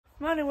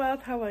Morning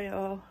world, how are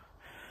you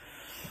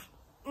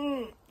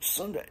all?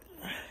 Sunday.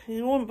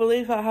 You wouldn't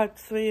believe I had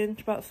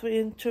about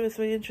 2 or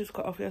 3 inches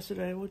cut off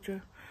yesterday, would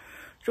you?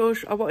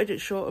 George, I wanted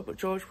it shorter, but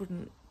George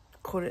wouldn't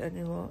cut it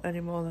any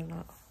more than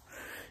that.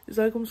 He's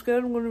like, I'm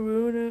scared I'm going to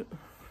ruin it.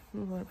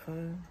 I'm like,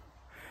 fine.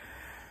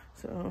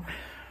 So,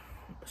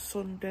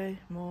 Sunday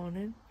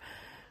morning,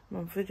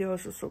 my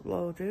video's just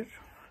uploaded.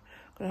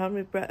 Gonna have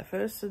my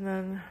breakfast and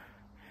then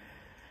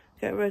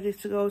get ready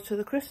to go to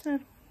the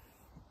christening.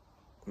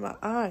 My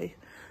eye,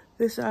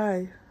 this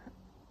eye,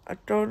 I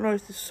don't know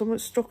if there's something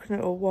stuck in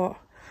it or what,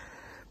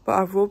 but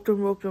I've rubbed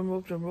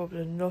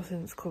and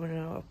nothing's coming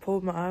out. I've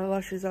pulled my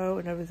eyelashes out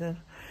and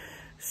everything.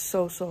 It's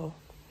so sore.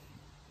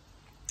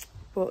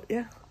 But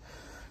yeah,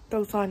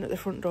 dog sign at the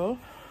front door.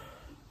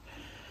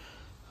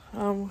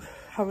 I'm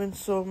having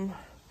some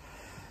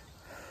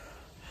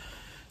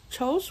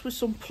toast with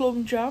some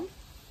plum jam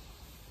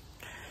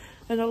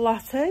and a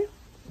latte.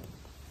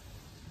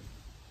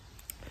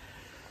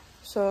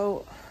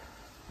 So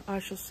I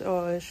shall see,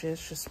 oh there she is,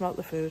 she smelt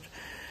the food.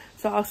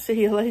 So I'll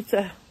see you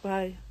later,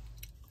 bye.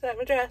 Is that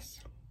my dress?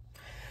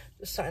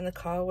 Just sat in the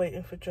car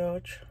waiting for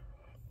George.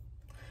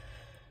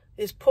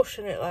 He's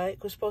pushing it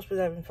like, we're supposed to be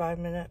there in 5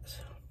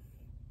 minutes.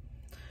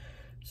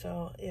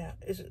 So yeah,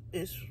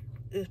 it's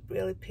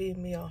really peeing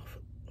me off.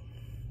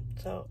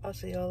 So I'll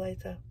see you all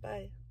later,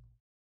 bye.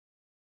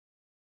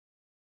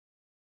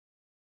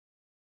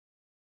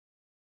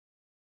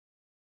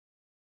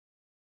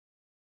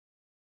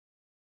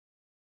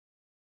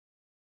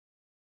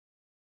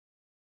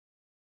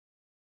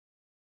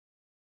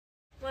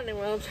 Morning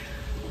world.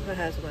 My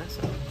hair's a mess.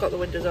 I've got the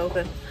windows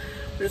open.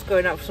 We're just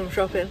going out for some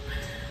shopping.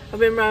 I've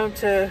been round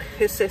to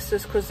his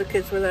sister's because the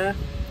kids were there,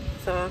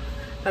 so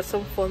I had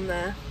some fun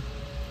there.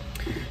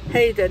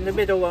 Hayden, the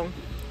middle one,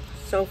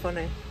 so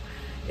funny.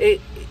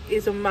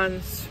 He's a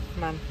man's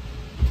man.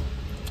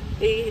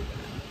 He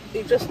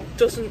just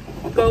doesn't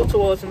go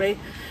towards me.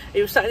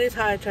 He was sat in his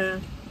high chair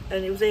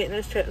and he was eating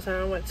his chips and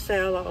I went to say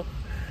hello.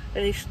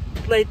 And he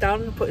laid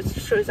down and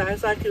shut his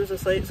eyes like he was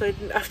asleep so he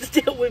didn't have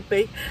to deal with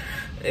me.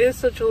 He was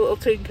such a little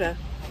tinker.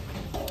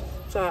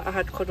 So I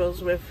had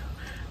cuddles with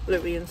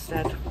Louis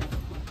instead.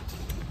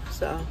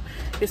 So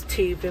he's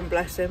teething,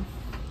 bless him.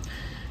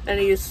 And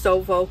he is so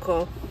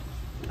vocal.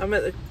 I'm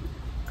at the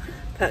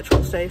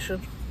petrol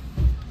station.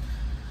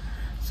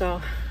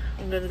 So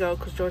I'm going to go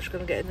because George's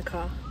going to get in the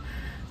car.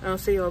 And I'll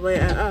see you all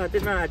later. Oh, I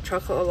didn't know I had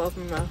chocolate all over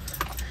my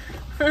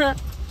mouth.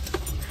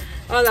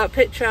 Oh, that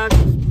picture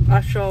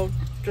I showed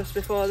just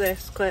before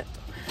this clip.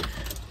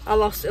 I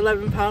lost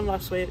 11 pounds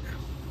last week.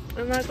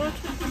 Isn't that good?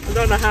 I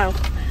don't know how,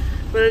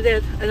 but I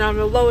did. And I'm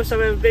the lowest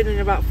I've ever been in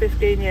about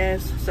 15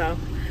 years. So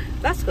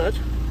that's good.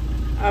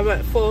 I'm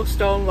at 4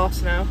 stone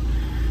loss now.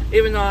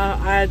 Even though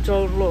I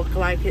don't look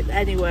like it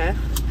anywhere.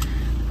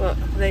 But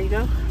there you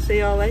go. See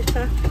you all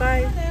later.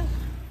 Bye.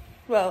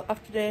 Well,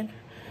 afternoon.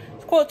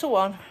 It's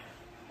 1:45.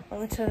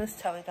 Let me turn this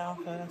telly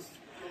down first.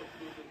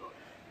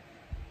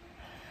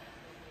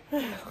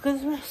 Look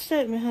at the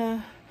state of my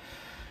hair.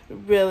 It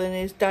really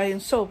needs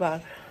dyeing so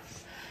bad.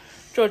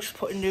 George's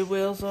putting new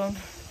wheels on.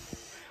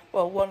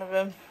 Well, one of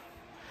them.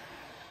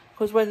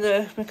 Because when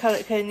the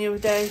mechanic came the other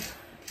day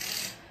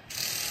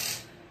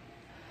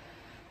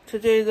to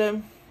do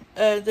them,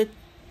 the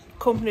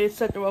company had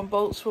sent the wrong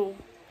bolts for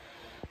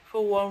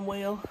one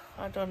wheel.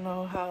 I don't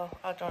know how.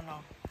 I don't know.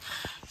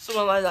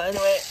 Something like that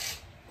anyway.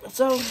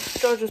 So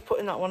George is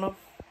putting that one on.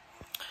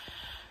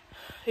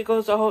 He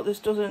goes, I hope this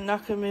doesn't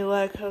knacker my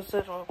leg. I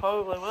said, well,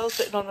 probably will,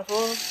 sitting on the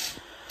floor.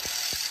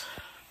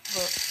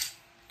 But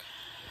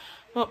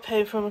I'm not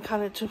paying for a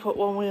mechanic to put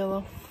one wheel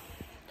on.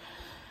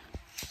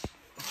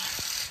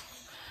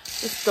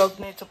 This dog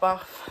needs a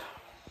bath.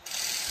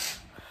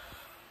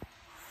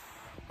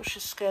 But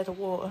she's scared of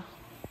water.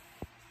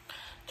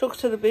 Took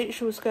her to the beach,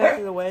 she was scared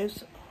of the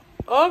waves.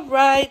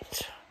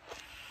 Alright.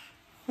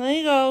 There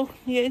you go.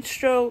 You're getting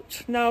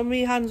stroked. Now my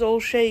hand's all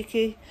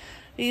shaky.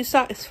 Are you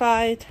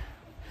satisfied?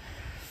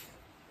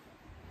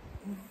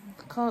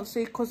 Can't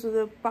see because of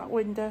the back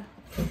window.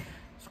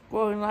 It's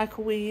growing like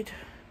a weed.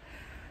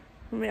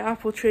 My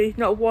apple tree,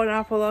 not one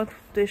apple on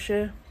this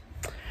year.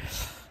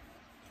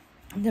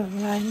 Never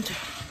mind.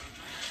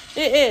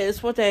 It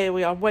is, what day are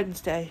we on?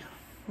 Wednesday.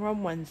 We're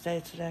on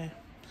Wednesday today.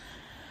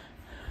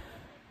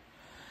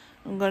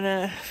 I'm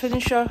gonna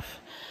finish off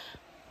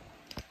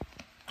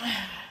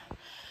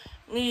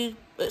my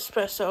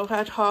espresso. I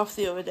had half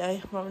the other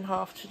day, I'm having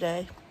half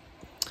today.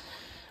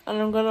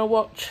 And I'm gonna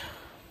watch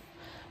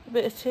a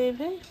bit of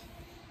TV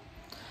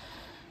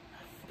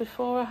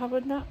before I have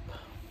a nap.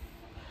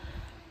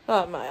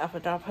 Oh, I might have a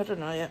nap, I don't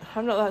know yet.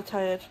 I'm not that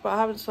tired, but I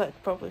haven't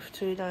slept properly for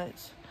 2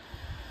 nights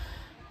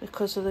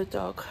because of the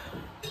dog.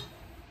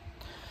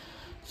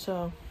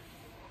 So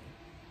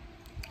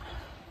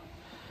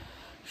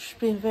she's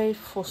been very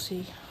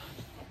fussy.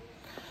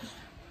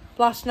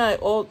 Last night,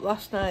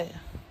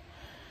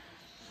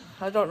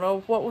 I don't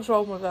know what was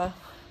wrong with her.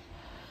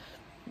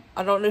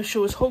 I don't know if she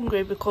was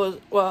hungry because,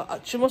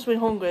 well, she must have been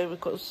hungry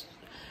because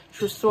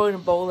she was throwing a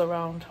bowl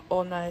around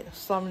all night,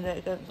 slamming it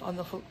against on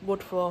the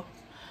wood floor.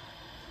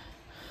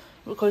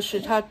 because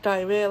she'd had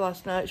diarrhea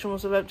last night. She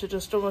must have emptied her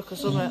stomach or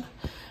something.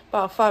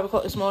 About 5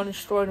 o'clock this morning,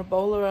 she's throwing a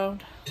bowl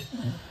around.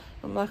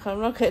 I'm like,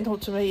 I'm not getting up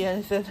to me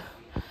anything.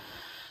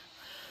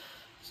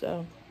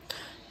 So,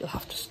 you'll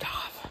have to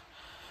starve.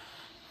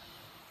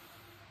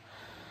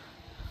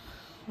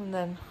 And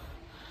then,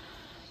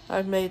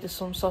 I've made her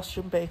some sausage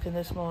and bacon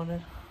this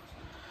morning.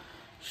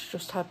 She's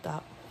just had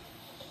that.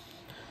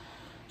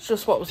 It's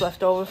just what was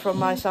left over from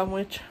my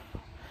sandwich.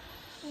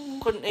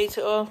 Couldn't eat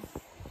it all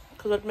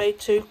because I'd made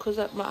 2 because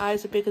my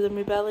eyes are bigger than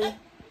my belly.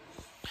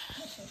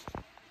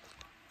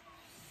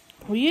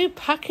 Will you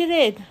pack it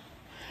in?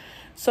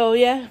 So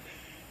yeah,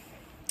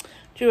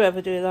 do you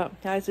ever do that?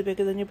 Your eyes are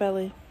bigger than your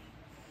belly.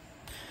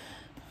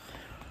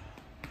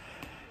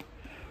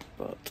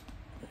 But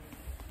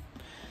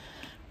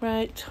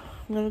right,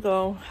 I'm gonna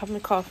go have my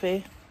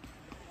coffee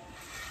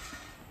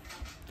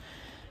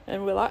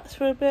and relax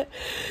for a bit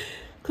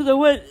because I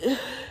went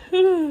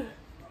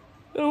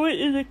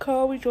in the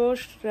car with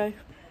George today,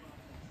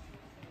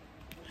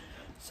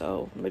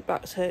 so my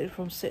back's hurting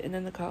from sitting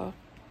in the car.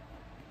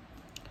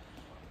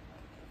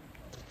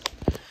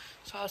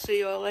 So I'll see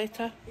you all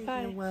later.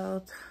 Bye.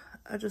 Well,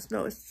 I just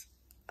noticed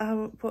I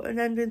haven't put an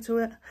ending to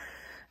it.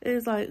 It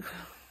is like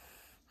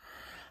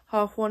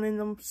 1:30 in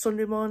the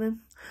Sunday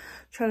morning.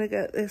 Trying to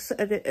get this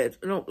edited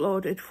and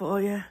uploaded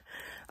for you.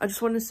 I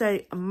just want to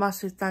say a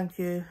massive thank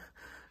you.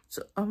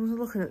 So I'm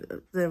looking at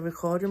the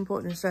recording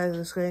button inside of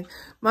the screen.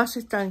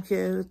 Massive thank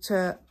you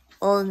to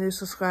all the new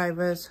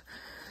subscribers.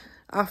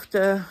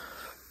 After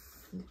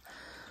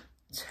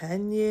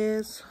 10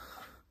 years,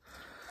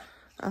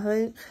 I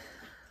think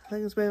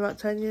it's been about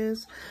 10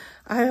 years.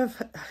 I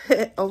have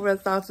hit over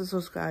 1,000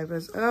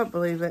 subscribers. I can't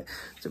believe it,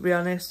 to be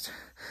honest.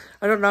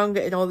 I don't know, I'm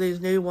getting all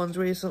these new ones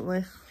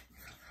recently.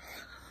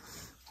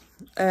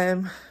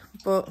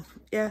 But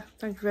yeah,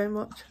 thank you very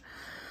much.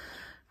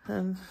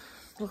 And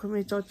look at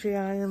me dodgy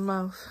eye and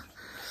mouth.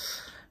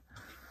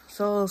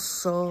 So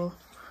sore.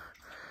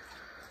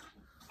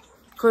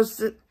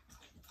 Because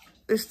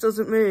this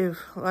doesn't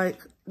move.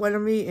 Like when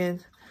I'm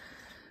eating,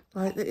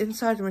 like the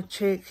inside of my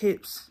cheek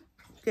keeps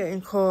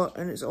getting caught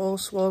and it's all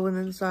swollen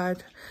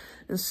inside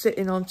and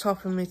sitting on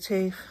top of my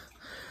teeth.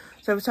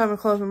 So every time I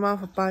close my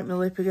mouth, I bite my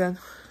lip again.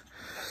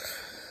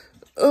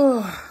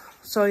 Oh,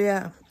 so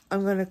yeah,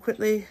 I'm going to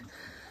quickly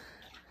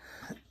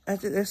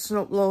edit this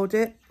and upload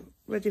it,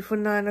 ready for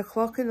 9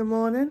 o'clock in the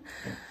morning.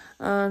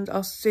 And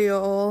I'll see you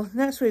all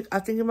next week. I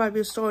think it might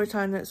be a story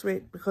time next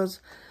week because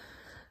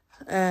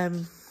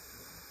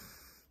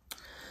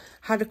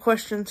had a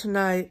question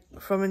tonight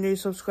from a new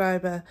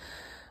subscriber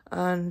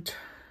and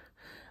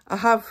I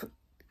have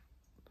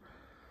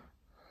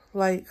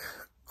like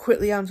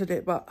quickly answered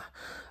it, but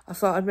I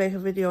thought I'd make a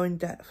video in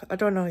depth. I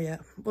don't know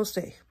yet. We'll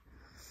see.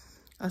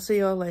 I'll see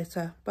you all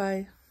later.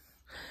 Bye.